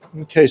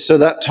Okay, so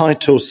that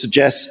title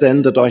suggests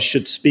then that I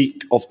should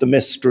speak of the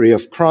mystery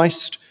of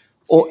Christ,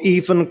 or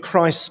even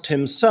Christ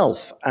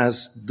himself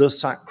as the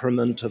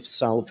sacrament of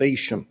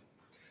salvation.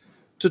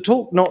 To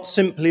talk not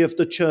simply of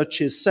the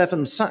Church's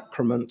 7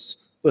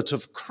 sacraments, but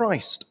of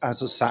Christ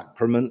as a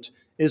sacrament,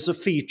 is a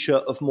feature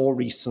of more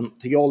recent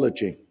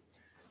theology.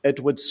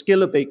 Edward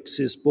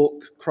Skillerbeke's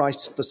book,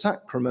 Christ the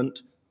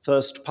Sacrament,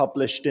 first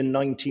published in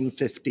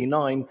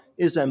 1959,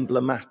 is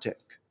emblematic.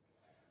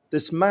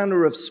 This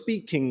manner of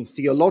speaking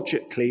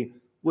theologically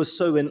was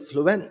so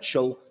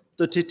influential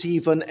that it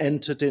even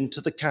entered into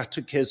the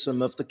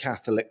Catechism of the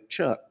Catholic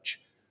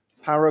Church.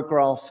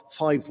 Paragraph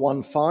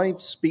 515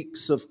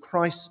 speaks of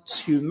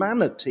Christ's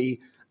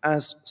humanity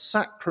as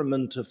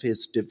sacrament of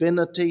his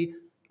divinity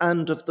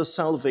and of the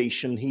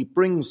salvation he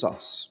brings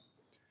us.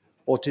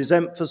 What is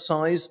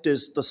emphasized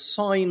is the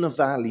sign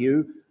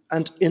value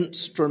and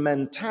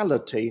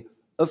instrumentality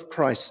of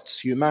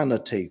Christ's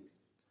humanity.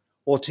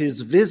 What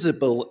is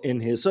visible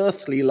in his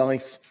earthly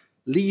life,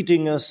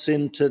 leading us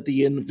into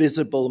the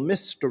invisible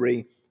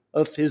mystery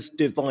of his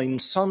divine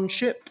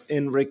sonship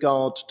in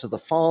regard to the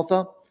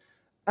Father,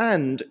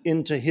 and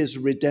into his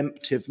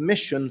redemptive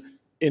mission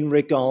in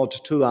regard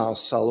to our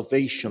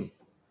salvation.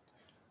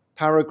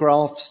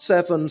 Paragraph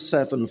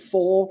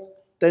 774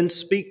 then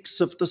speaks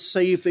of the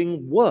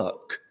saving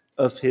work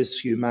of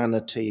his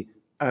humanity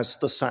as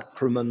the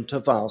sacrament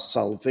of our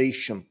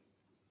salvation.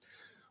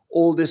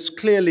 All this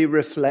clearly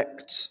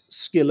reflects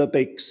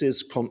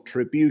Skillerbeke's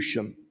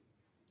contribution.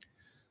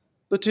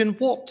 But in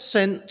what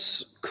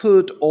sense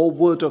could or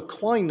would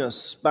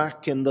Aquinas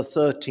back in the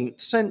 13th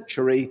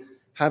century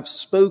have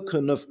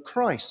spoken of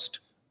Christ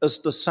as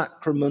the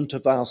sacrament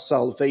of our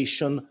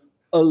salvation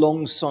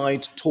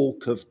alongside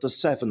talk of the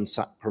 7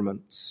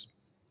 sacraments?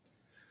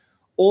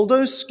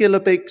 Although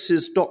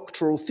Skillerbeke's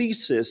doctoral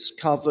thesis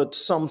covered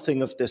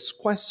something of this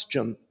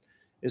question,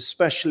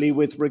 especially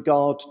with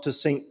regard to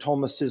St.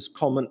 Thomas's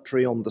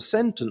commentary on the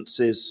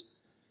sentences,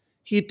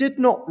 he did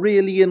not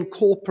really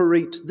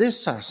incorporate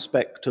this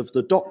aspect of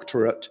the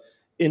doctorate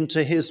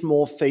into his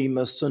more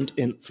famous and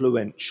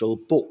influential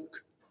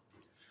book.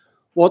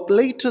 What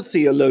later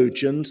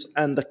theologians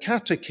and the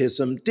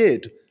Catechism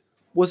did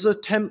was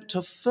attempt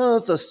a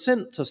further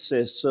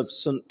synthesis of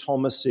St.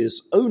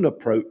 Thomas's own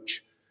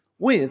approach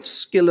with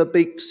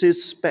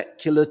Skillerbeke's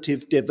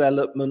speculative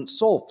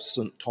developments of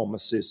St.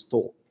 Thomas's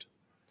thought.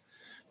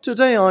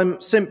 Today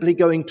I'm simply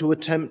going to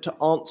attempt to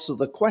answer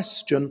the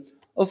question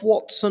of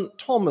what St.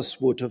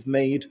 Thomas would have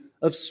made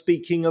of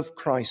speaking of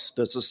Christ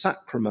as a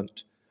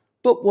sacrament,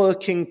 but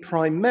working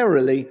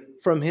primarily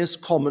from his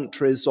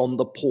commentaries on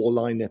the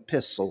Pauline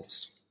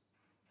epistles.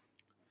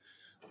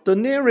 The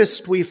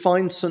nearest we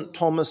find St.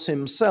 Thomas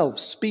himself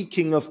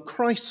speaking of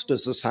Christ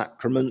as a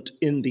sacrament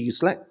in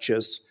these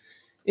lectures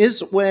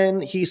is when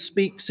he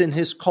speaks in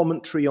his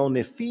commentary on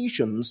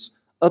Ephesians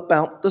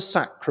about the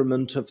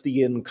sacrament of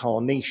the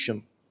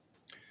Incarnation.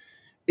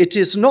 It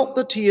is not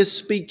that he is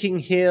speaking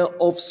here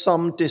of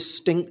some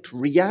distinct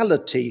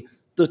reality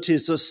that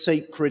is a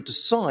sacred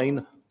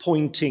sign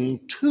pointing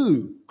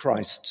to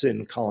Christ's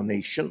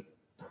incarnation.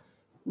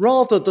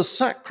 Rather, the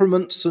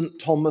sacrament St.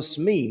 Thomas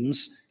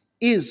means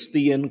is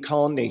the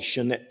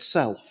incarnation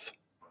itself.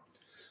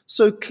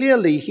 So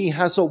clearly he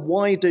has a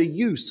wider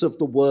use of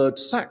the word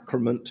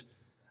sacrament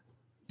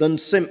than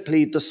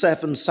simply the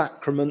 7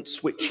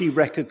 sacraments which he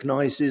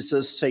recognizes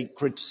as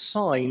sacred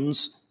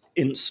signs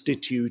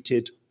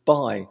instituted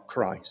by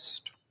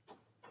Christ.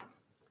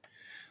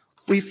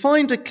 We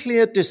find a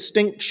clear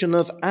distinction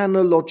of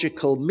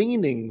analogical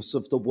meanings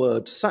of the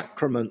word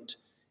sacrament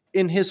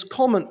in his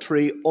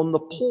commentary on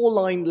the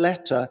Pauline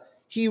letter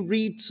he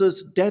reads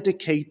as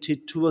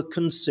dedicated to a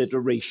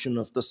consideration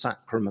of the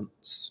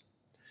sacraments.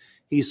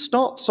 He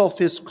starts off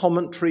his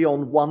commentary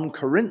on 1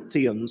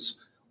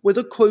 Corinthians with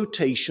a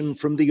quotation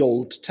from the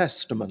Old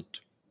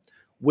Testament,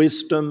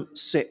 Wisdom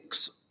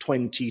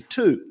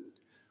 6:22,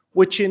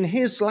 which in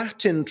his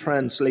Latin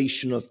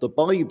translation of the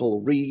Bible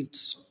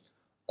reads,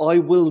 "I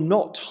will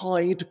not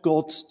hide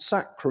God's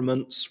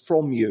sacraments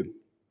from you."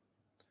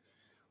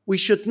 We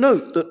should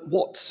note that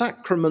what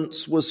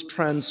sacraments was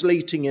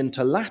translating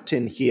into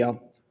Latin here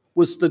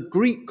was the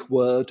Greek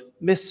word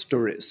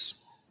mysteries.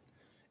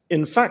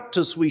 In fact,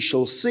 as we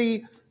shall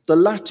see, the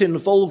Latin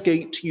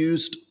Vulgate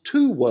used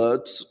two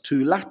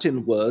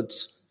Latin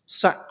words,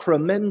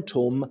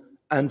 sacramentum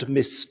and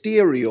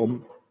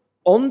mysterium,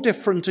 on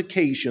different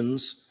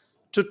occasions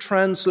to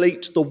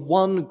translate the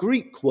one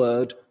Greek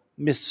word,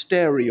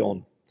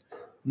 mysterion,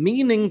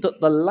 meaning that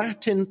the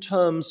Latin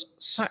terms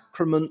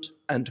sacrament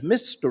and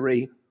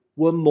mystery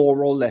were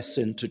more or less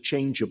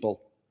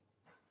interchangeable.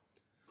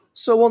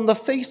 So on the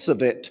face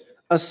of it,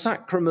 a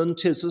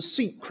sacrament is a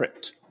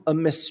secret, a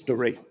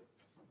mystery.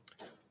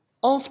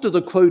 After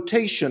the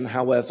quotation,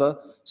 however,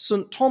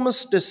 St.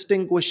 Thomas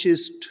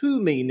distinguishes 2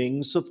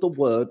 meanings of the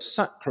word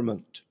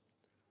sacrament.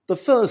 The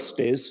first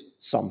is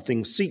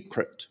something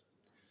secret.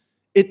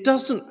 It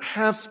doesn't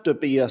have to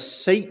be a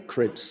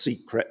sacred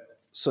secret,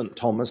 St.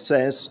 Thomas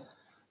says,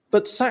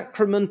 but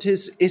sacrament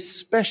is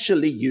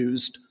especially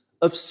used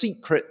of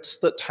secrets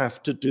that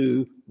have to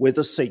do with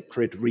a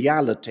sacred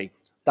reality.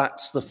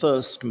 That's the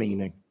first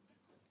meaning.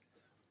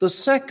 The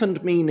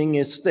second meaning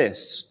is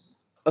this: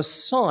 a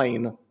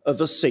sign of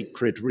a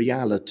sacred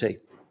reality.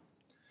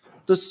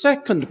 The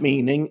second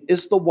meaning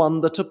is the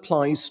one that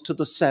applies to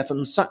the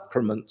 7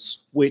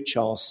 sacraments, which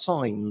are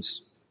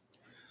signs.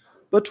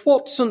 But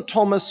what St.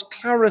 Thomas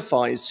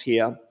clarifies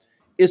here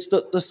is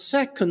that the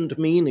second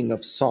meaning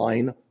of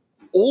sign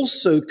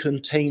also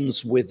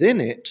contains within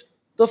it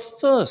the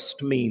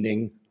first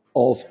meaning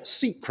of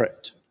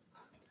secret.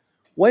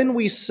 When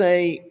we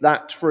say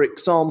that, for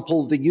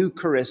example, the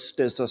Eucharist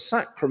is a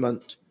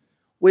sacrament,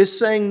 we're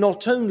saying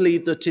not only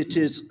that it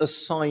is a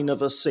sign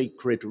of a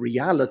sacred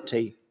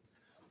reality,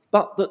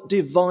 but that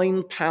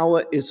divine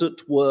power is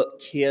at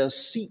work here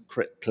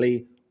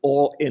secretly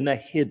or in a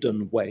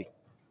hidden way.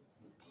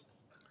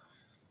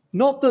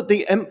 Not that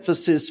the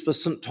emphasis for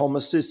St.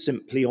 Thomas is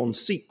simply on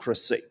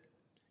secrecy.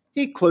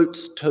 He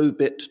quotes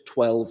Tobit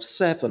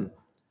 12:7.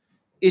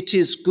 It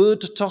is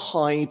good to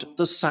hide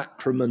the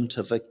sacrament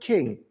of a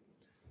king.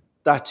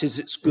 That is,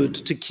 it's good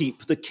to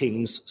keep the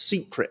king's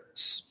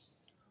secrets.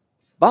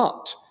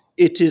 But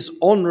it is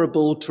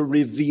honourable to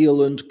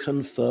reveal and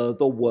confer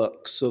the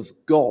works of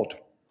God.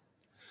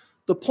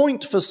 The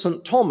point for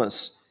St.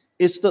 Thomas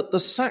is that the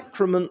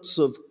sacraments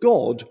of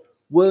God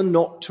were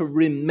not to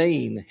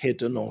remain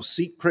hidden or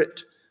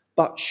secret,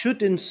 but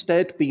should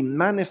instead be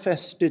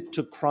manifested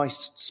to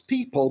Christ's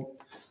people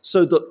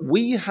so that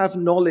we have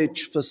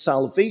knowledge for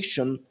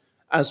salvation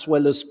as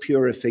well as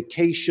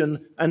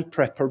purification and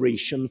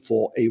preparation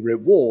for a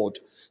reward,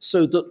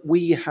 so that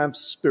we have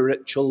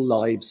spiritual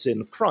lives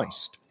in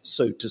Christ,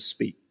 so to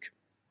speak.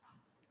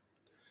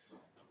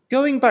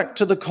 Going back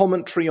to the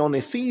commentary on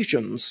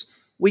Ephesians,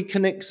 we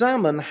can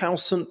examine how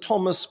St.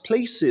 Thomas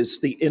places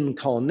the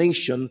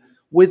incarnation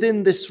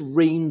within this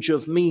range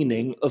of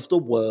meaning of the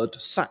word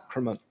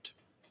sacrament.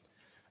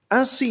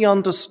 As he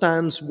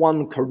understands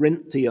 1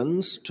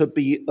 Corinthians to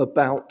be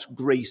about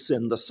grace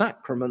in the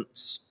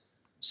sacraments,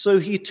 so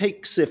he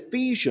takes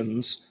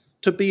Ephesians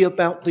to be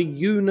about the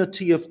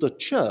unity of the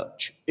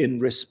church in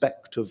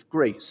respect of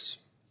grace.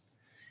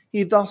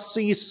 He thus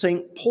sees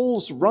St.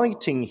 Paul's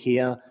writing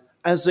here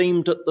as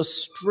aimed at the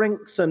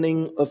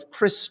strengthening of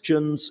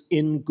Christians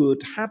in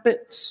good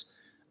habits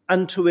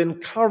and to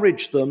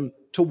encourage them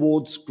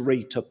towards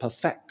greater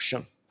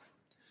perfection.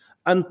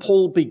 And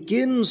Paul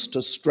begins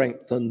to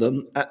strengthen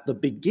them at the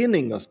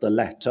beginning of the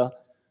letter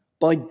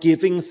by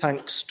giving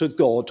thanks to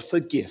God for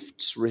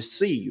gifts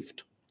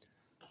received.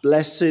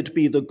 Blessed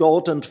be the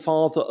God and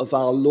Father of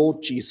our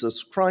Lord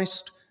Jesus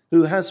Christ,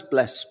 who has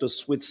blessed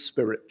us with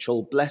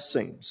spiritual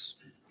blessings.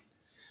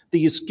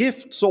 These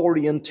gifts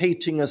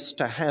orientating us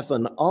to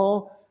heaven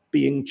are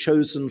being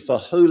chosen for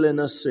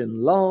holiness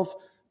in love,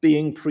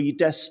 being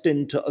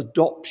predestined to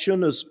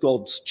adoption as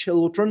God's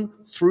children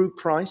through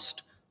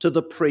Christ to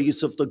the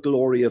praise of the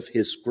glory of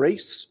his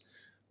grace,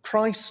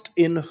 Christ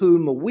in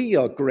whom we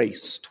are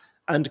graced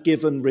and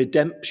given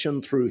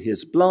redemption through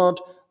his blood,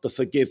 the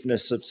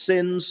forgiveness of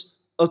sins,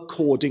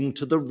 according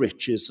to the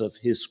riches of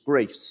his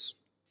grace.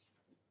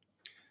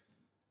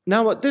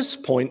 Now at this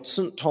point,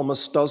 St.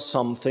 Thomas does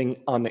something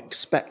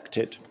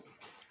unexpected.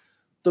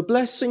 The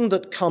blessing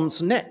that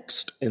comes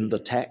next in the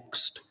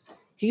text,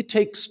 he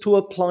takes to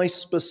apply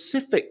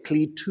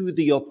specifically to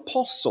the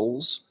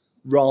apostles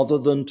rather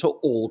than to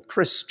all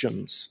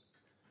Christians.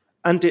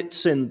 And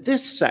it's in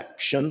this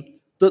section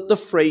that the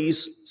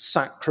phrase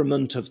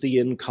sacrament of the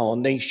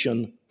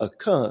incarnation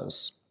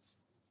occurs.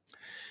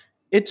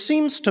 It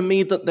seems to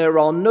me that there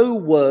are no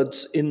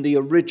words in the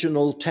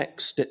original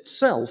text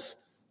itself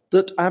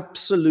that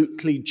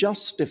absolutely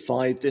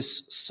justify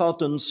this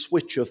sudden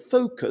switch of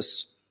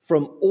focus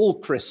from all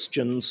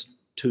Christians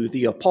to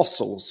the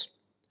apostles.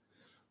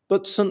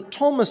 But St.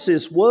 Thomas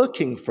is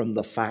working from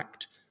the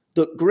fact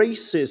that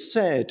grace is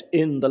said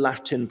in the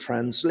Latin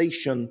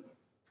translation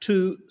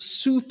to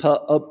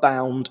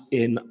superabound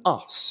in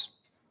us.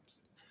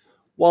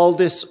 While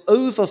this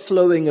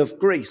overflowing of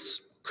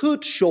grace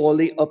could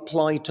surely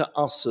apply to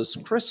us as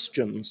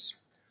Christians,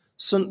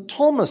 St.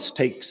 Thomas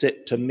takes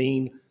it to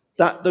mean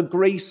that the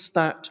grace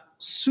that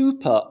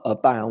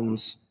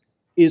superabounds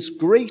is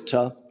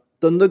greater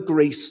than the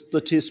grace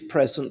that is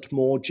present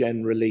more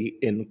generally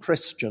in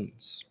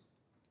Christians.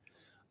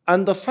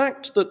 And the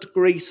fact that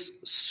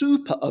grace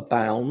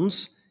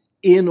superabounds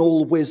in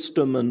all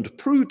wisdom and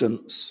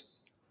prudence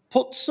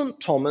puts St.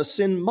 Thomas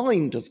in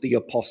mind of the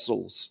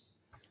apostles,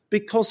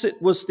 because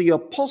it was the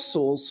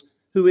apostles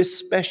who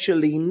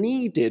especially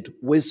needed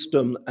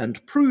wisdom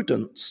and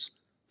prudence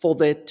for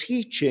their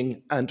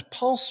teaching and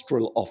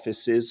pastoral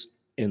offices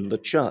in the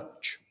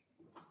church.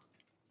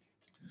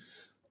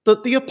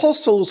 That the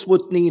apostles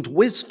would need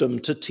wisdom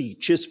to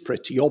teach is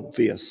pretty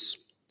obvious,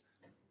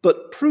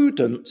 but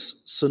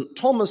prudence St.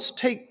 Thomas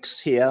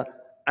takes here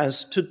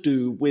as to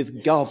do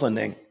with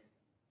governing.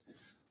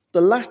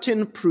 The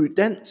Latin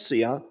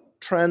prudentia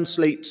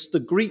translates the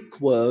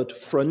Greek word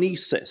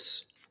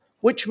phronesis,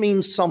 which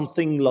means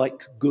something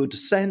like good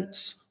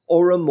sense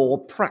or a more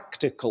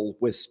practical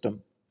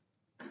wisdom.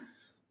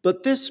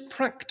 But this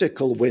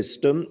practical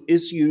wisdom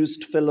is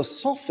used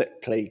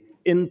philosophically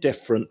in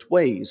different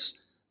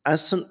ways,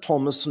 as St.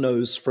 Thomas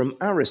knows from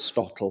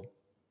Aristotle.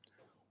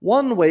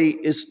 One way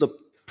is the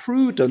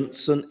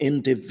prudence an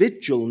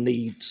individual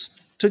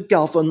needs to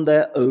govern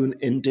their own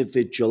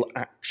individual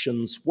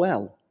actions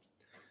well.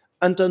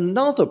 And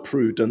another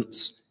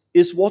prudence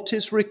is what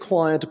is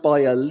required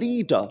by a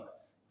leader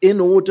in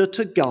order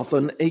to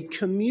govern a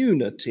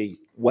community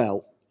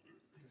well.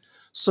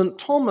 St.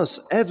 Thomas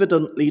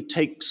evidently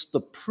takes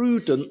the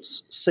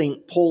prudence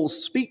St. Paul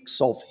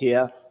speaks of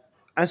here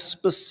as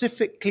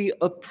specifically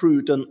a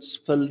prudence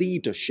for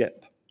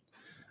leadership.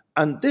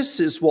 And this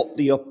is what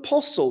the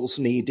apostles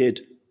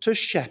needed to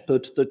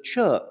shepherd the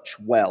church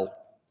well.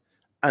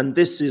 And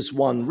this is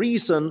one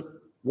reason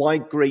why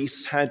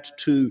grace had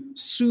to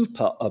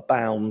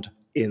superabound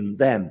in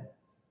them.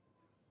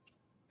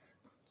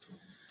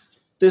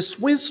 This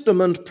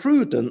wisdom and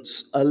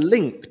prudence are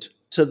linked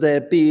to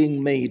their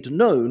being made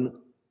known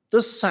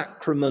the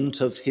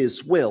sacrament of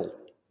his will,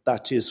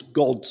 that is,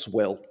 God's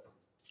will.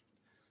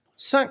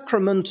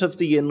 Sacrament of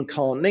the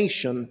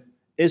Incarnation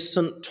is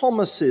St.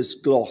 Thomas's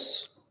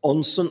gloss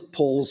on St.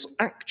 Paul's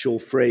actual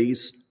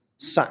phrase,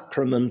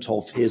 sacrament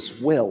of his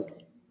will.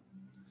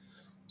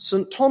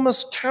 St.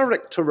 Thomas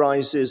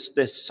characterizes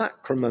this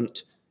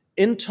sacrament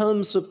in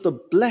terms of the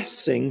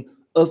blessing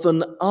of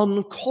an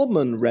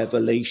uncommon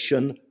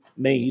revelation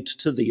made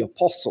to the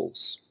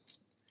apostles.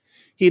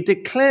 He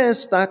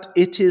declares that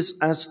it is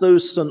as though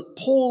St.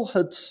 Paul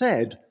had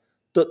said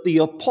that the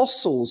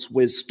apostles'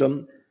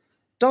 wisdom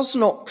does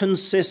not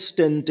consist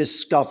in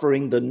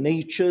discovering the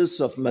natures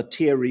of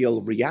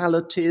material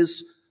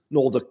realities,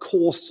 nor the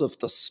course of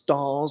the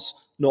stars,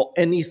 nor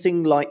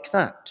anything like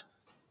that,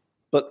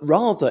 but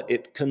rather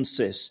it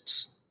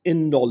consists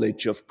in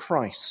knowledge of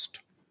Christ.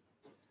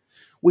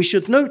 We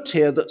should note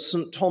here that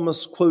St.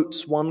 Thomas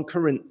quotes 1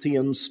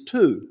 Corinthians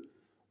 2,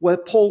 where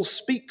Paul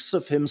speaks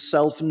of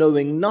himself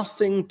knowing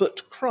nothing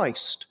but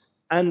Christ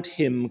and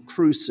him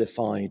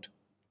crucified.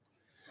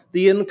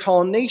 The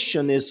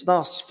Incarnation is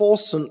thus, for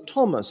St.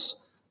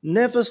 Thomas,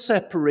 never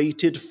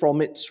separated from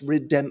its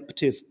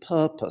redemptive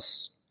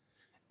purpose,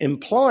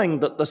 implying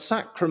that the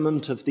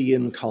sacrament of the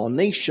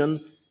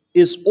Incarnation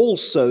is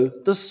also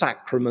the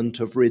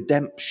sacrament of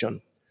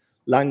redemption,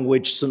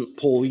 language St.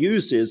 Paul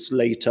uses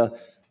later,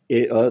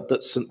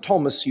 that St.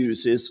 Thomas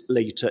uses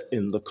later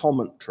in the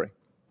commentary.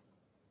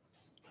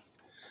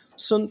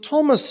 St.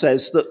 Thomas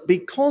says that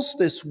because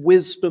this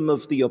wisdom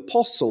of the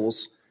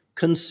apostles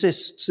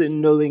consists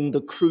in knowing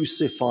the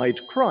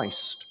crucified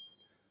Christ,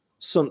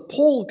 St.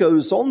 Paul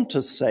goes on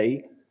to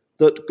say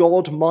that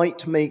God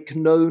might make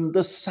known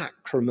the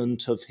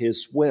sacrament of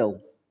his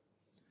will.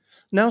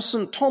 Now,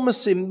 St.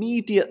 Thomas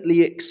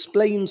immediately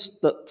explains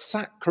that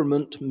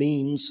sacrament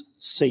means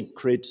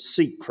sacred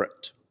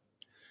secret.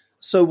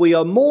 So we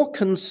are more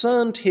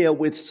concerned here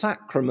with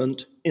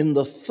sacrament in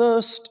the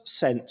first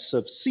sense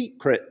of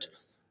secret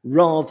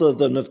rather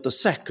than of the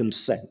second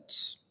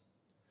sense.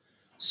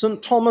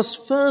 St. Thomas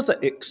further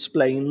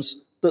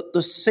explains that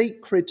the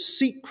sacred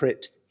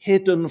secret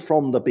hidden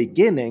from the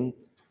beginning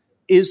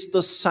is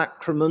the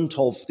sacrament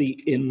of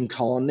the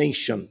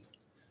Incarnation,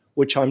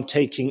 which I'm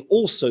taking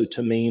also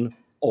to mean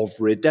of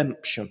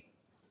redemption.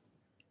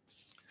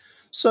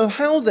 So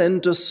how then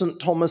does St.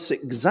 Thomas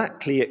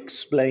exactly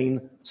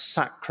explain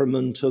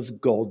sacrament of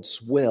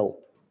God's will?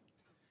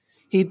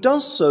 He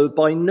does so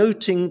by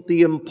noting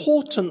the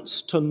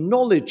importance to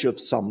knowledge of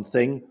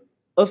something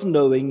of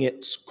knowing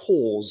its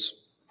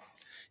cause.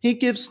 He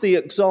gives the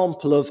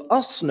example of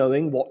us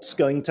knowing what's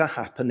going to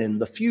happen in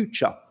the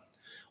future.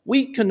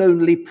 We can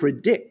only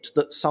predict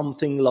that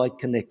something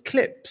like an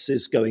eclipse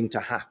is going to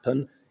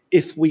happen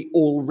if we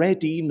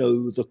already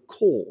know the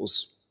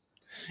cause.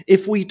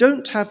 If we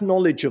don't have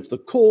knowledge of the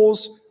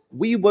cause,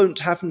 we won't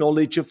have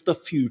knowledge of the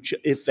future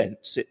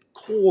events it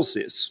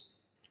causes.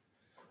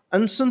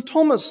 And St.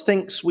 Thomas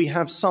thinks we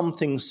have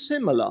something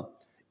similar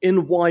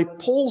in why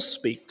Paul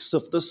speaks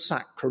of the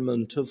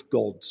sacrament of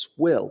God's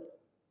will.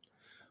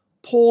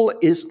 Paul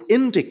is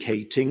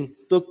indicating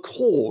the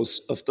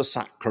cause of the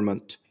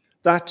sacrament,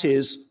 that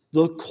is,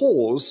 the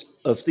cause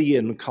of the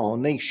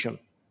Incarnation.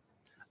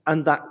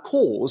 And that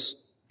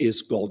cause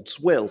is God's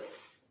will.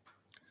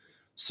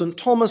 St.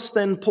 Thomas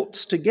then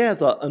puts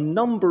together a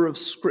number of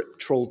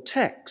scriptural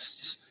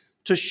texts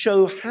to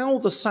show how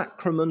the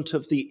sacrament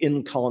of the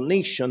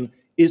Incarnation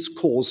is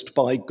caused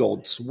by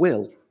God's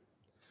will.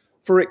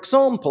 For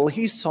example,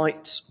 he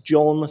cites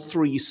John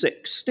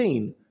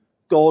 3:16,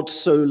 God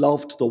so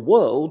loved the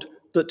world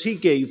that he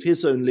gave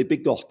his only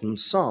begotten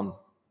Son.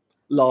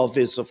 Love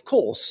is, of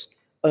course,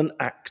 an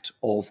act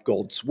of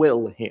God's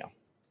will here.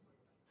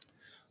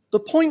 The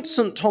point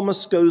St.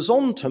 Thomas goes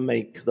on to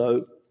make,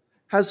 though,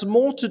 has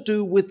more to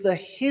do with the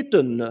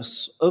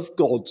hiddenness of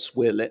God's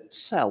will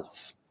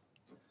itself.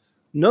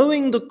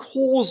 Knowing the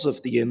cause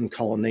of the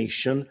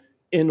Incarnation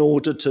in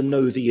order to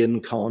know the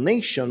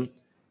Incarnation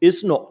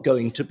is not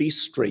going to be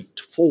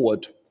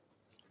straightforward.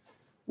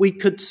 We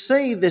could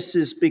say this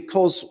is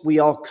because we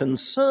are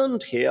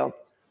concerned here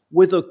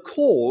with a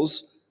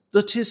cause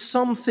that is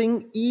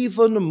something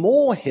even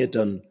more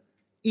hidden,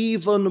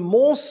 even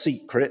more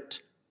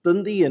secret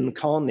than the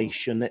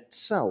incarnation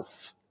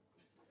itself.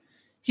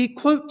 He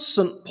quotes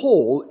St.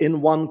 Paul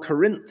in 1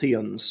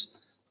 Corinthians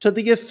to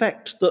the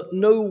effect that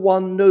no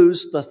one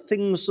knows the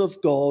things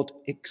of God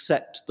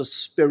except the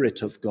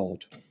Spirit of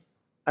God.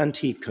 And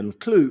he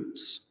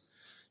concludes,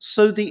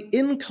 so the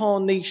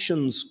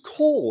incarnation's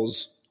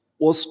cause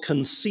was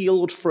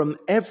concealed from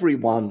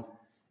everyone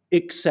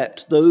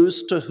except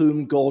those to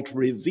whom God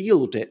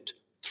revealed it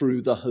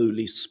through the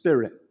Holy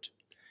Spirit.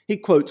 He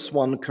quotes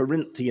 1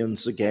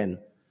 Corinthians again.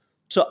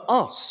 To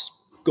us,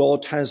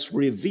 God has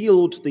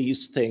revealed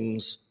these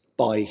things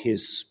by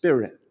his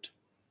Spirit.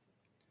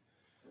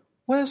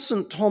 Where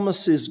St.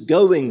 Thomas is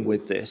going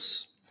with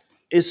this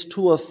is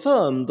to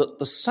affirm that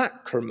the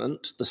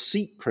sacrament, the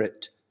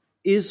secret,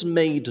 is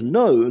made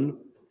known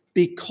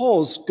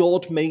because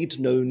God made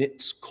known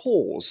its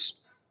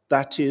cause,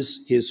 that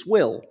is, his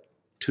will,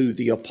 to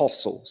the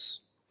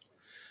apostles.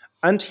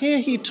 And here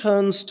he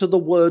turns to the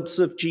words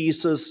of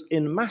Jesus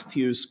in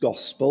Matthew's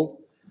Gospel,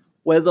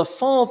 where the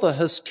Father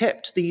has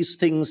kept these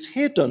things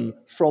hidden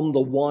from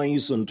the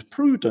wise and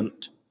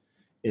prudent,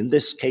 in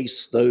this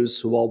case, those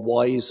who are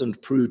wise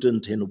and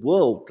prudent in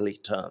worldly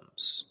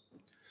terms.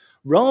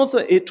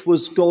 Rather, it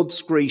was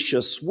God's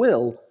gracious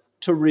will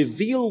to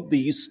reveal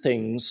these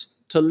things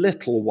to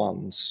little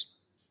ones.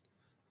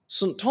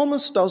 St.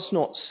 Thomas does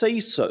not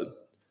say so,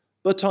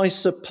 but I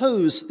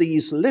suppose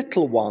these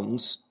little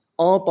ones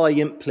are by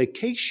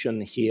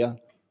implication here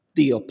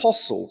the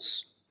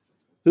apostles,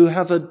 who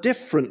have a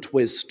different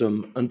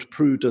wisdom and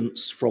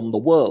prudence from the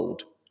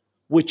world,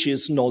 which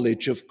is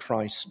knowledge of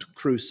Christ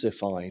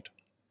crucified.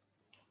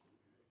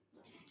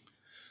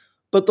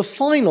 But the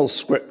final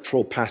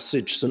scriptural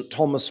passage St.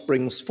 Thomas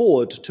brings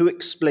forward to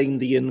explain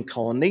the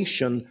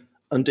incarnation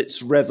and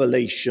its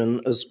revelation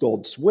as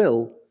God's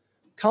will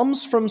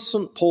comes from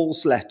St.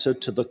 Paul's letter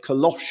to the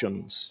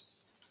Colossians.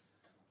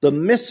 The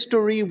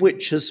mystery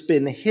which has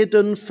been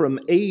hidden from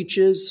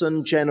ages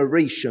and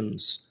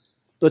generations,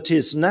 but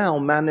is now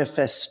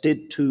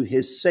manifested to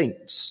his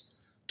saints,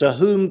 to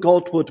whom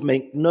God would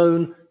make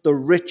known the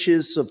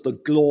riches of the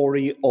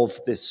glory of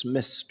this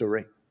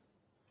mystery.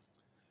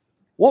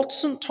 What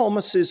St.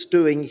 Thomas is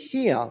doing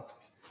here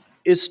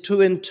is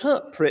to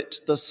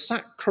interpret the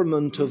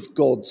sacrament of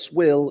God's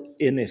will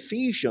in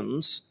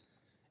Ephesians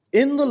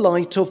in the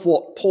light of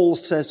what Paul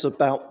says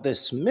about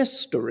this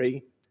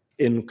mystery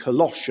in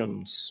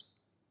Colossians.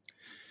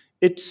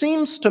 It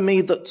seems to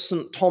me that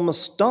St.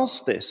 Thomas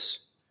does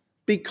this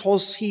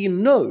because he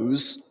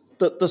knows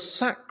that the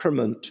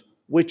sacrament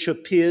which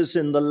appears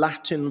in the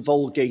Latin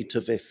Vulgate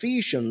of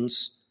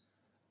Ephesians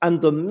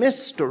and the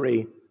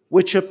mystery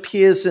which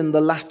appears in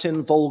the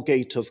Latin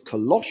Vulgate of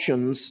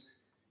Colossians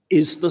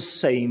is the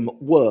same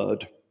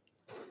word,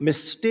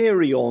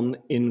 mysterion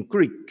in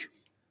Greek,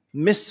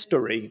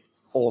 mystery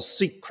or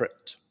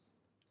secret.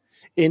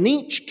 In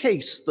each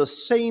case, the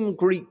same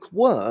Greek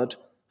word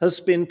has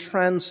been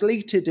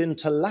translated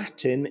into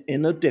Latin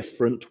in a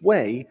different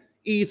way,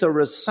 either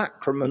as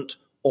sacrament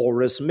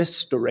or as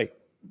mystery,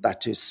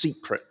 that is,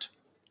 secret.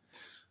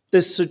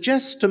 This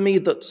suggests to me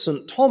that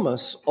St.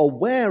 Thomas,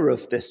 aware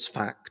of this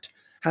fact,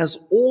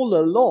 has all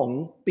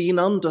along been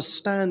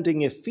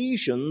understanding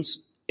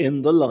Ephesians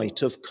in the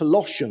light of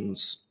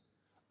Colossians,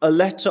 a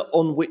letter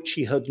on which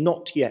he had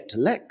not yet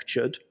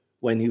lectured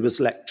when he was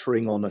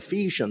lecturing on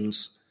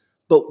Ephesians,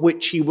 but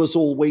which he was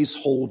always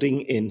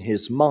holding in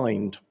his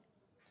mind.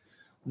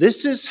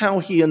 This is how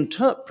he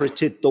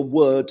interpreted the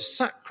word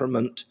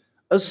sacrament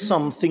as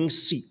something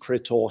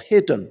secret or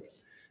hidden,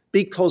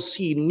 because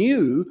he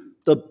knew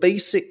the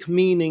basic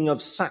meaning of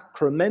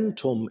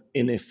sacramentum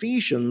in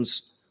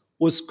Ephesians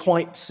was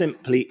quite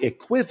simply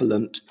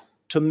equivalent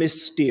to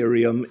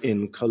mysterium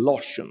in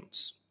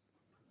Colossians.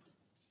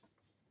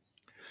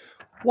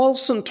 While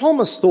St.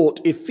 Thomas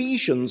thought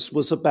Ephesians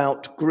was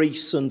about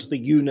grace and the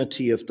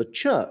unity of the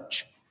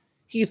church,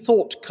 he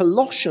thought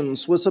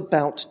Colossians was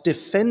about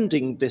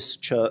defending this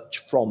church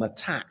from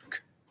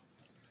attack.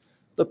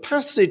 The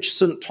passage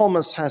St.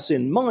 Thomas has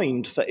in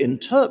mind for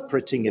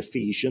interpreting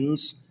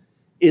Ephesians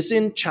is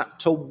in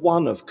chapter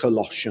 1 of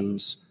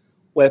Colossians,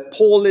 where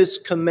Paul is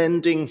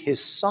commending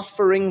his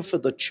suffering for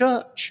the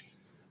church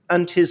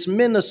and his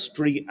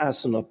ministry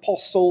as an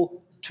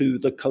apostle to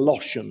the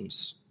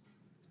Colossians.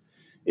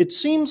 It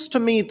seems to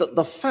me that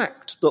the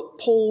fact that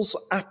Paul's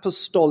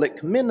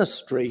apostolic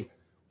ministry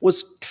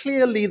was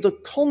clearly the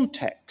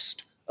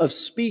context of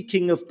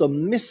speaking of the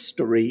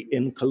mystery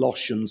in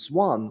Colossians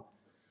 1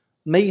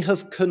 may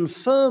have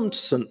confirmed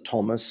St.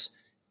 Thomas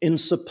in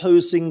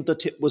supposing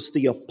that it was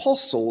the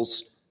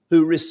apostles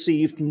who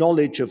received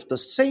knowledge of the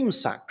same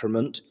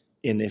sacrament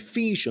in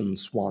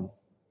Ephesians 1.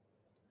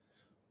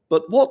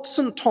 But what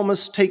St.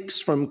 Thomas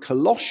takes from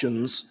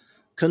Colossians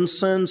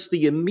concerns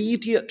the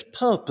immediate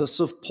purpose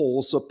of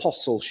Paul's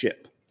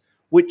apostleship,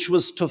 which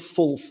was to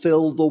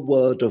fulfill the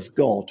word of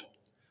God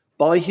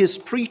by his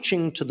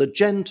preaching to the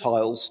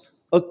Gentiles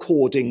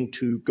according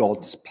to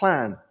God's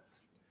plan.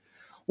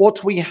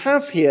 What we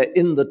have here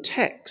in the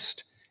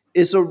text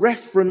is a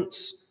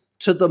reference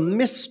to the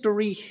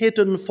mystery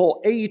hidden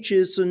for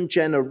ages and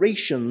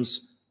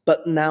generations,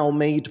 but now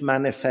made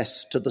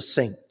manifest to the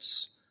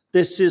saints.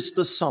 This is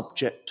the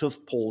subject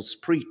of Paul's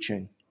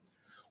preaching.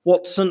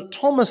 What St.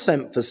 Thomas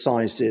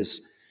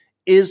emphasizes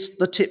is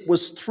that it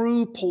was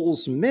through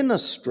Paul's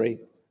ministry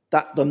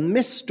that the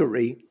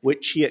mystery,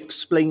 which he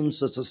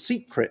explains as a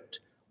secret,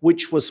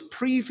 which was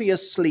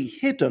previously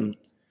hidden,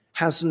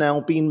 has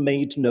now been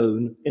made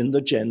known in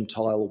the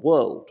Gentile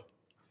world.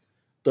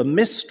 The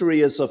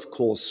mystery is, of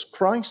course,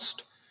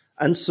 Christ,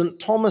 and St.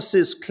 Thomas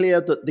is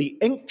clear that the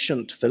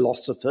ancient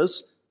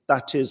philosophers,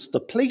 that is, the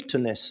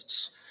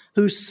Platonists,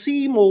 who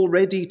seem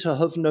already to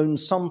have known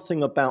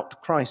something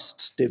about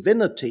Christ's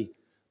divinity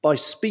by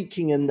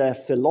speaking in their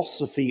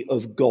philosophy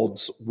of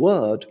God's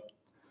word,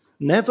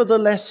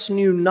 nevertheless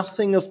knew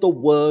nothing of the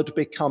word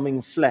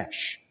becoming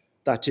flesh,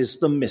 that is,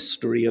 the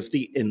mystery of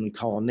the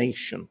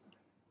incarnation.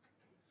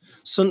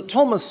 St.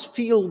 Thomas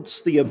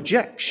fields the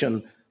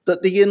objection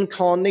that the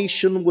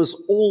incarnation was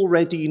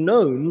already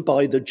known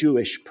by the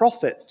Jewish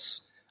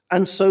prophets,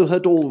 and so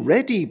had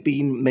already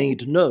been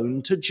made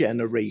known to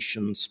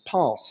generations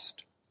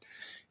past.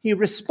 He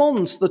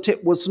responds that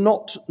it was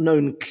not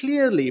known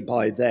clearly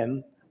by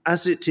them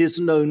as it is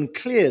known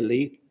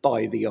clearly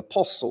by the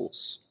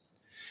apostles.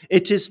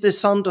 It is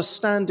this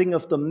understanding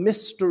of the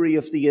mystery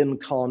of the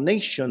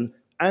incarnation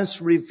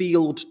as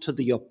revealed to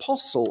the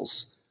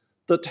apostles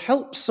that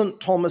helps St.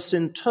 Thomas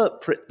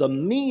interpret the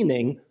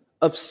meaning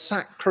of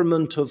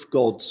sacrament of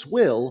God's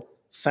will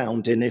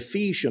found in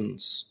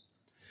Ephesians.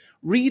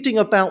 Reading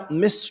about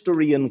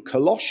mystery in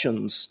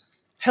Colossians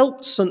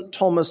helped St.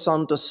 Thomas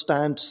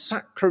understand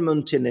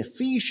sacrament in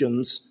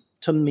Ephesians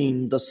to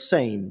mean the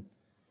same,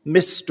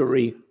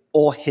 mystery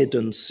or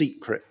hidden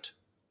secret.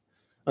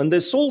 And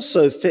this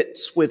also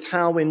fits with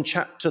how in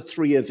chapter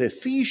 3 of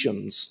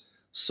Ephesians,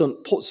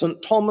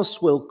 St.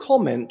 Thomas will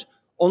comment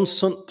on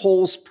St.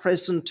 Paul's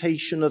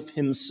presentation of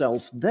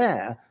himself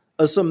there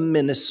as a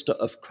minister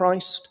of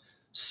Christ,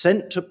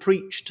 sent to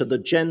preach to the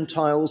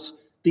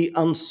Gentiles the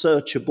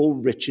unsearchable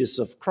riches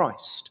of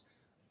Christ.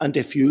 And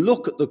if you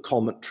look at the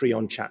commentary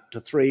on chapter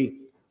 3,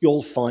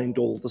 you'll find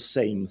all the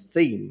same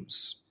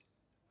themes.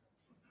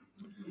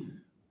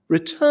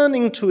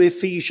 Returning to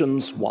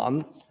Ephesians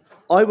 1,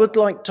 I would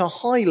like to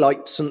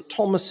highlight St.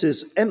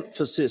 Thomas's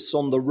emphasis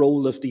on the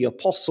role of the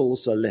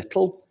apostles a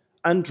little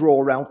and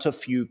draw out a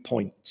few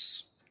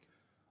points.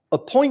 A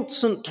point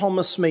St.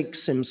 Thomas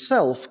makes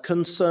himself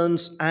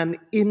concerns an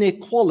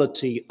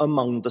inequality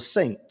among the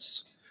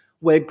saints,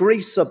 where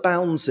grace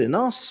abounds in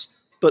us,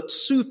 but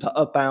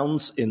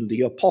superabounds in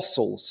the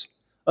apostles,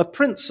 a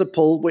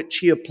principle which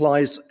he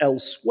applies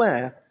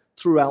elsewhere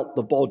throughout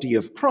the body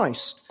of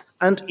Christ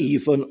and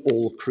even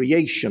all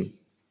creation.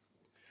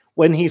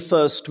 When he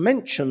first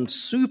mentioned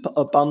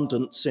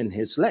superabundance in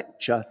his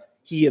lecture,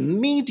 he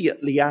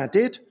immediately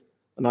added,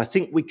 and I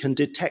think we can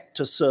detect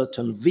a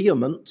certain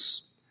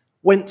vehemence,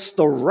 whence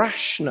the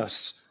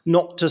rashness,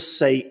 not to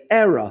say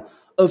error,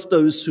 of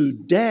those who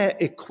dare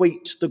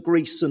equate the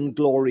grace and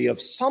glory of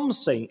some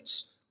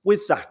saints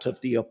with that of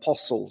the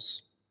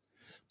apostles.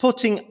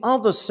 Putting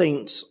other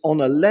saints on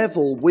a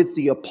level with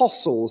the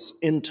apostles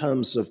in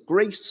terms of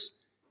grace,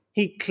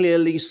 he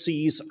clearly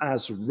sees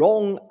as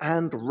wrong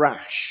and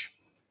rash.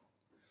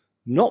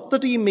 Not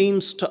that he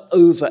means to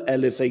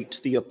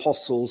over-elevate the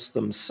apostles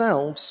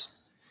themselves.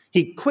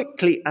 He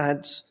quickly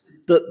adds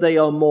that they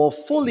are more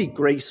fully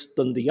graced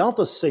than the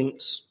other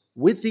saints,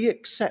 with the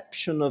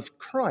exception of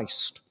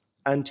Christ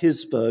and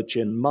his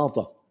Virgin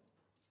Mother.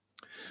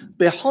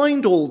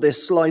 Behind all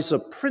this lies a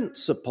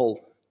principle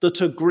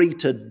that a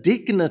greater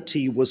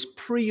dignity was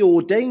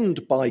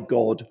preordained by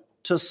God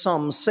to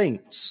some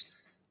saints,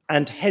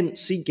 and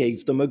hence he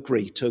gave them a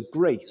greater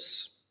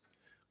grace.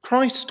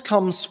 Christ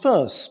comes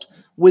first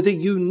with a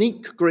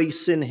unique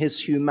grace in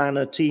his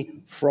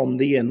humanity from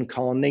the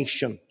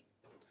incarnation.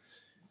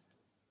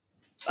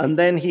 And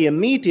then he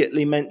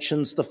immediately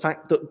mentions the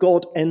fact that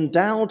God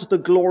endowed the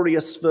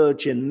glorious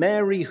Virgin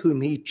Mary,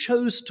 whom he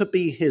chose to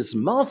be his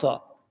mother,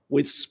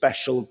 with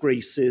special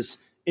graces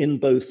in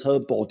both her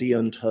body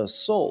and her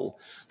soul.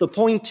 The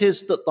point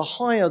is that the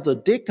higher the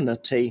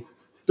dignity,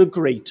 the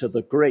greater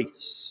the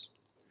grace.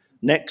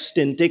 Next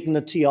in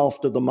dignity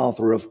after the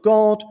Mother of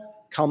God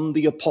come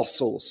the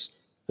apostles,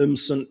 whom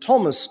St.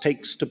 Thomas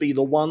takes to be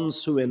the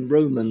ones who in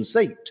Romans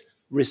 8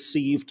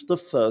 received the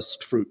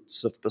first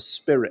fruits of the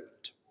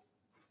Spirit.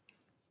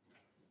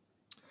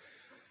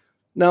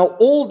 Now,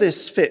 all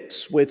this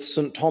fits with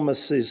St.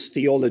 Thomas's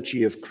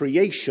theology of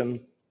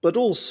creation, but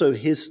also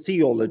his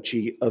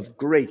theology of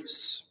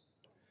grace.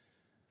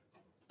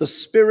 The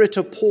Spirit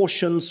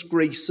apportions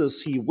grace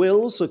as he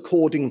wills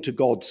according to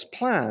God's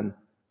plan,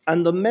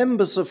 and the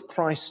members of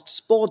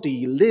Christ's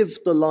body live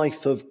the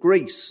life of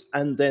grace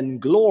and then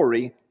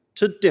glory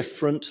to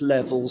different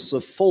levels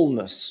of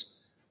fullness,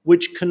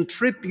 which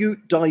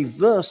contribute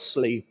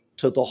diversely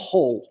to the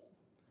whole.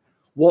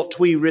 What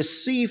we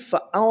receive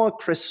for our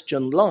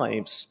Christian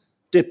lives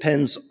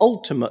depends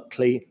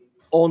ultimately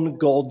on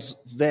God's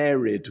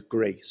varied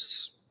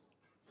grace.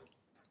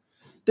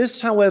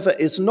 This, however,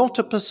 is not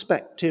a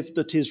perspective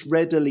that is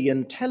readily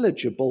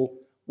intelligible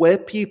where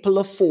people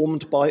are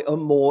formed by a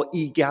more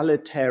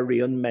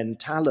egalitarian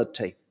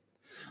mentality.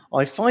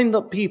 I find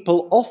that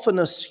people often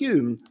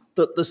assume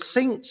that the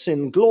saints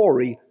in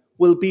glory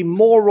will be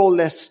more or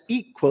less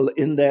equal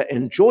in their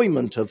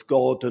enjoyment of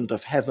God and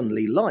of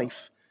heavenly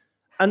life,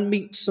 and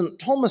meet St.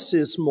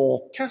 Thomas's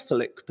more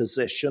Catholic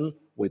position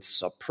with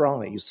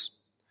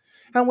surprise.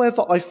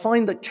 However, I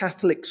find that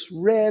Catholics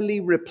rarely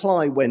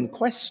reply when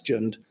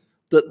questioned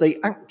that they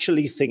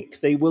actually think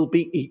they will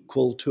be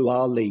equal to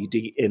Our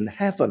Lady in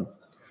heaven.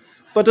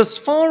 But as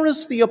far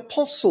as the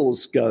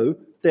apostles go,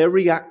 their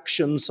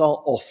reactions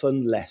are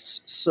often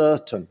less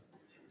certain.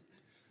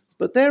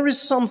 But there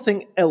is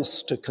something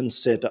else to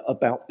consider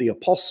about the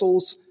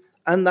apostles,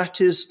 and that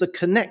is the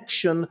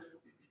connection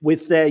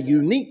with their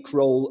unique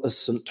role, as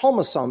St.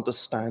 Thomas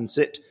understands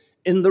it,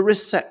 in the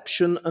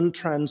reception and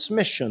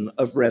transmission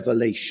of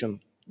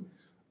revelation.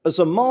 As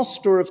a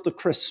master of the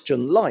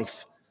Christian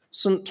life,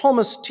 St.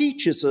 Thomas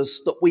teaches us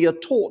that we are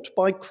taught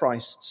by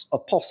Christ's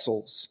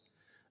apostles.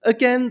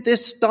 Again,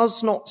 this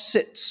does not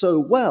sit so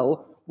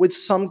well with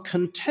some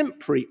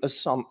contemporary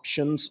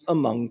assumptions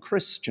among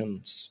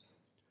Christians.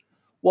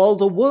 While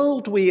the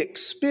world we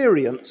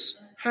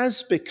experience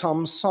has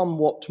become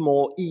somewhat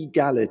more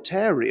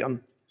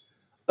egalitarian,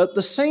 at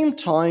the same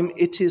time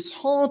it is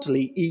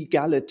hardly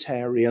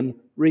egalitarian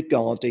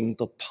regarding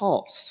the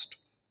past.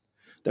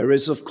 There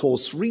is, of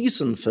course,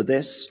 reason for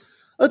this,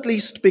 at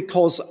least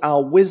because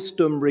our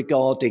wisdom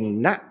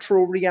regarding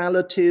natural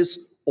realities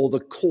or the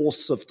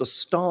course of the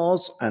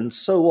stars and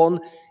so on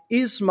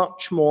is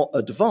much more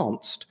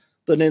advanced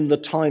than in the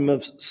time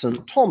of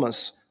St.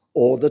 Thomas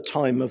or the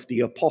time of the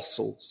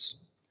apostles.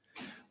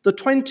 The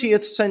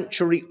 20th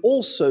century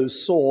also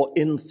saw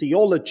in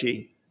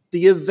theology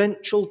the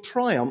eventual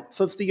triumph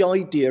of the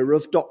idea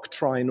of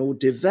doctrinal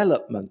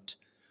development,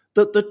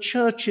 that the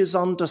Church's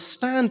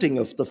understanding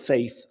of the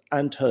faith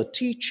and her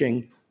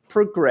teaching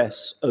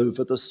progress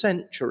over the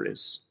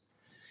centuries.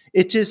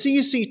 It is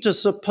easy to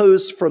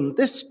suppose from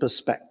this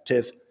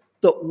perspective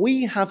that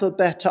we have a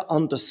better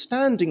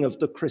understanding of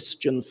the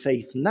Christian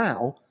faith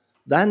now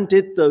than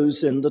did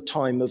those in the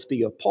time of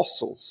the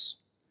apostles.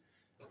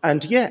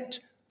 And yet,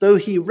 though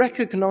he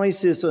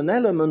recognizes an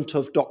element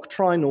of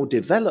doctrinal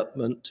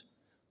development,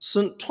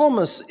 St.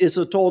 Thomas is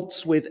at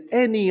odds with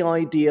any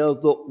idea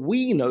that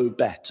we know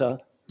better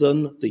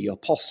than the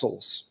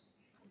apostles.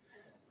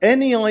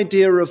 Any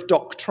idea of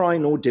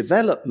doctrinal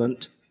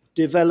development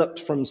developed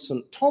from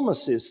St.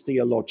 Thomas's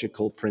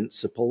theological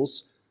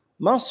principles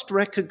must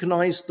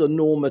recognize the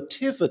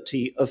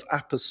normativity of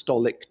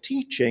apostolic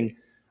teaching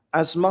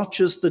as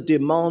much as the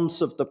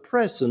demands of the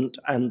present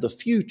and the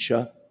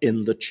future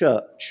in the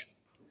Church.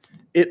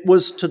 It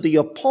was to the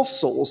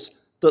apostles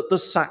that the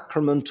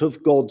sacrament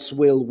of God's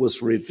will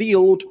was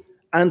revealed,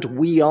 and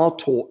we are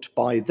taught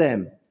by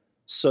them.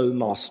 So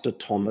Master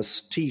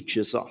Thomas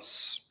teaches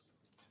us.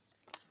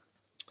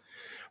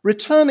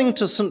 Returning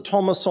to St.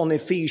 Thomas on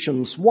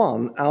Ephesians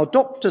 1, our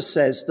doctor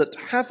says that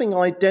having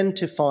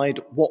identified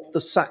what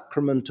the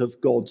sacrament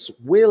of God's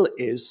will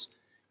is,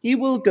 he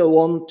will go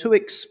on to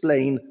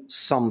explain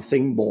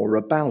something more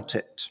about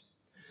it.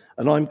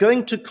 And I'm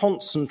going to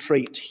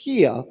concentrate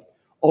here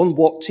on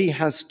what he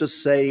has to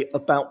say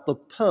about the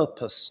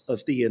purpose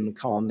of the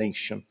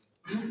incarnation.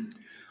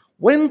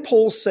 When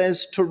Paul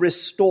says to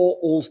restore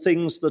all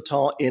things that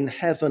are in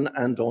heaven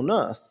and on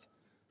earth,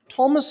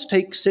 Thomas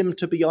takes him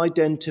to be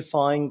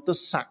identifying the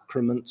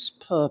sacrament's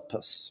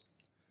purpose.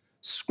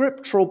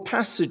 Scriptural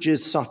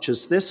passages such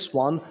as this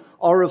one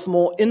are of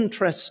more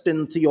interest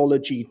in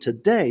theology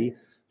today,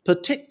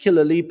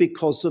 particularly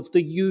because of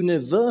the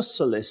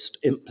universalist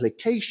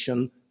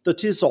implication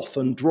that is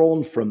often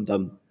drawn from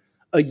them,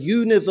 a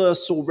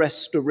universal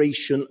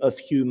restoration of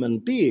human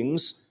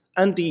beings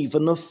and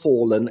even of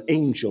fallen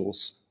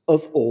angels,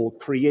 of all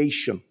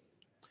creation.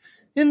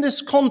 In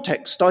this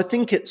context, I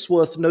think it's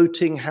worth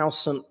noting how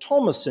St.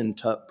 Thomas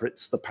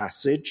interprets the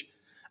passage,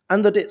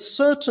 and that it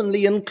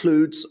certainly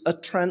includes a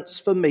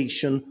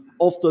transformation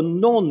of the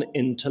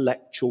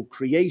non-intellectual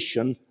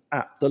creation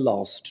at the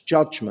Last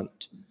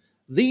Judgment.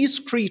 These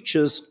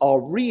creatures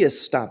are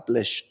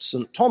re-established,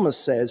 St. Thomas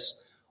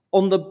says,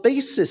 on the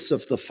basis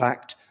of the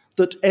fact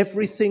that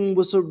everything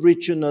was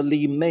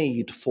originally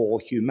made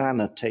for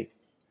humanity.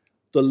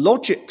 The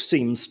logic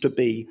seems to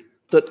be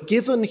that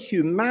given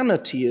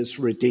humanity is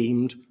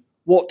redeemed,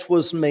 what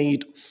was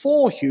made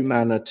for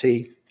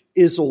humanity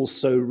is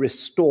also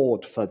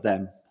restored for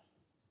them.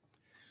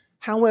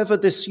 However,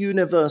 this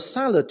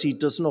universality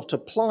does not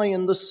apply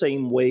in the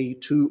same way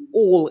to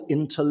all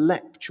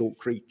intellectual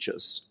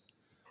creatures.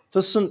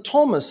 For St.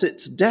 Thomas,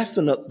 it's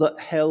definite that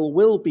hell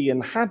will be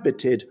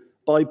inhabited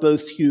by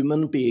both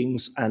human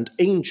beings and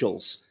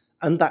angels,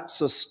 and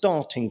that's a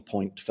starting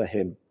point for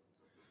him.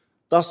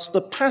 Thus,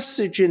 the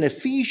passage in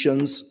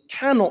Ephesians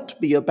cannot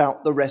be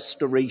about the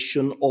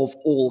restoration of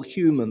all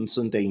humans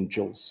and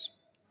angels.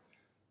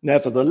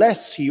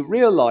 Nevertheless, he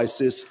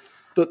realizes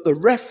that the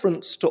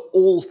reference to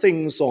all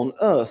things on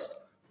earth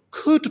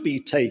could be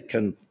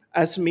taken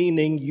as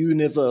meaning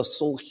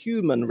universal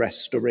human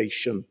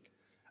restoration,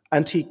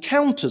 and he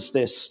counters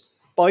this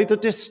by the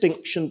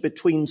distinction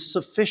between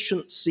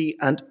sufficiency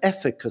and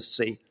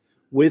efficacy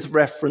with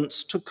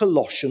reference to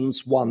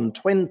Colossians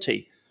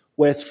 1:20,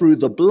 where through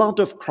the blood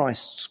of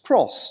Christ's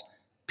cross,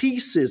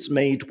 peace is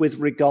made with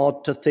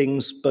regard to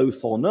things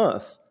both on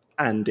earth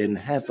and in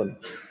heaven.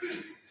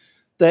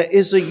 There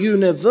is a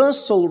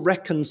universal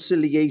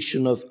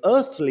reconciliation of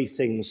earthly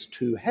things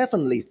to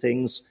heavenly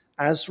things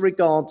as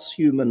regards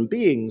human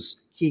beings,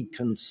 he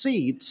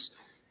concedes,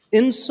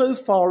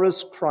 insofar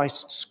as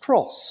Christ's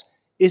cross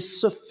is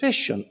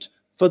sufficient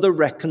for the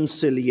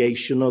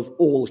reconciliation of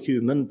all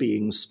human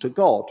beings to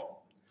God.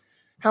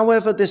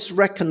 However, this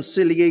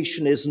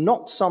reconciliation is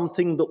not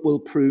something that will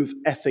prove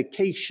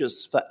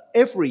efficacious for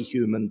every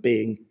human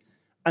being,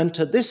 and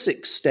to this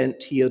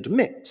extent he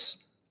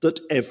admits that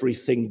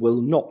everything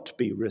will not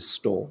be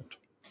restored.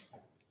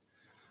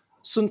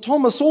 St.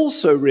 Thomas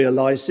also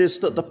realizes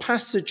that the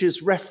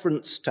passage's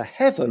reference to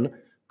heaven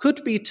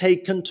could be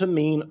taken to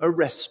mean a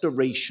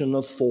restoration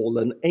of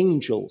fallen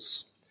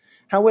angels.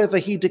 However,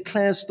 he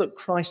declares that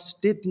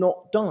Christ did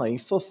not die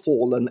for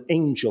fallen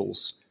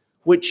angels,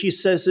 which he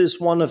says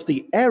is one of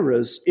the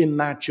errors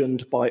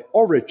imagined by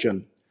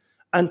Origen,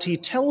 and he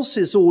tells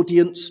his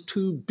audience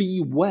to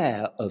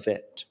beware of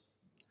it.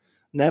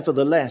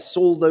 Nevertheless,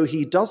 although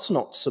he does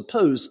not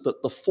suppose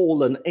that the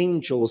fallen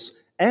angels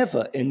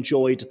ever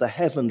enjoyed the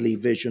heavenly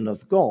vision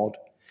of God,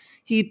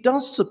 he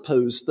does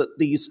suppose that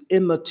these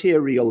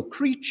immaterial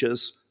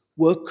creatures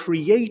were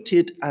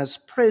created as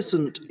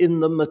present in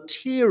the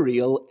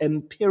material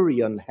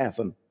empyrean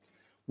heaven,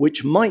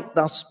 which might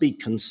thus be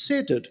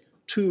considered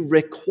to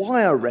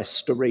require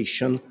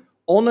restoration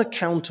on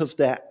account of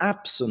their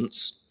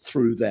absence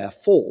through their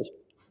fall.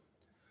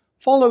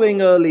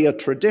 Following earlier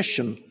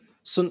tradition,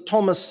 St.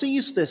 Thomas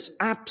sees this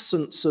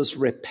absence as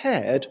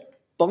repaired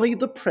by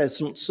the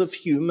presence of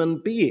human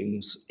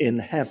beings in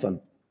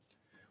heaven.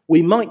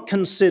 We might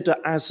consider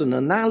as an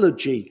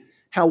analogy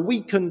how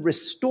we can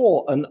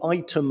restore an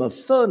item of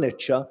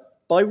furniture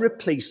by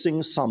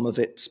replacing some of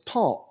its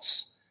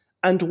parts,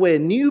 and where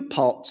new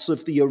parts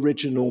of the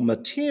original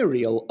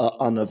material are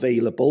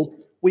unavailable,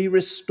 we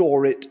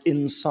restore it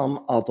in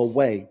some other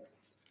way.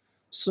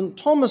 St.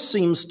 Thomas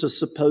seems to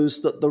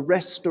suppose that the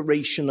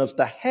restoration of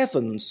the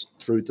heavens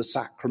through the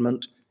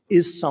sacrament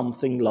is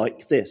something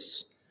like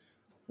this,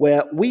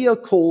 where we are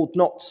called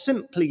not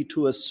simply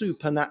to a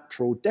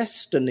supernatural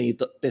destiny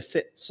that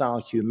befits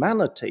our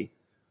humanity,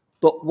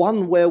 but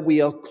one where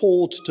we are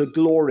called to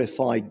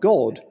glorify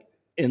God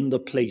in the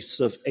place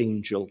of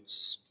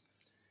angels.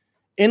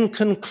 In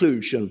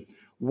conclusion,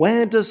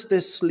 where does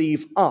this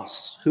leave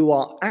us who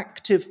are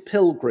active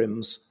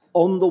pilgrims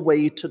on the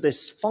way to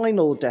this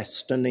final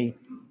destiny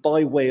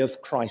by way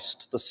of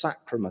Christ the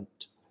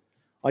sacrament?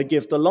 I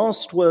give the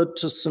last word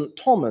to St.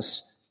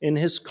 Thomas in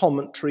his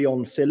commentary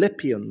on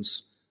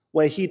Philippians,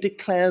 where he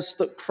declares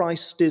that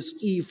Christ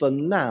is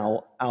even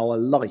now our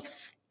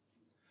life.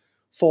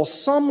 For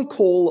some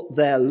call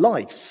their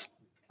life,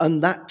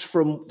 and that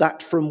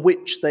from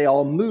which they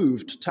are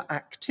moved to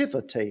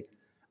activity,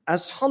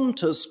 as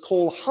hunters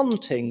call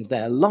hunting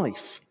their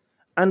life,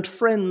 and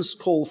friends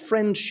call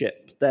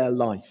friendship their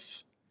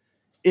life.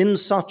 In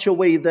such a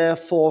way,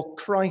 therefore,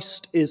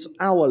 Christ is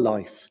our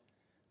life,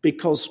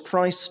 because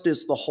Christ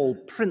is the whole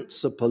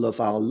principle of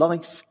our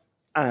life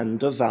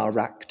and of our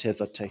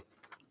activity.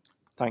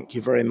 Thank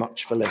you very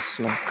much for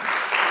listening.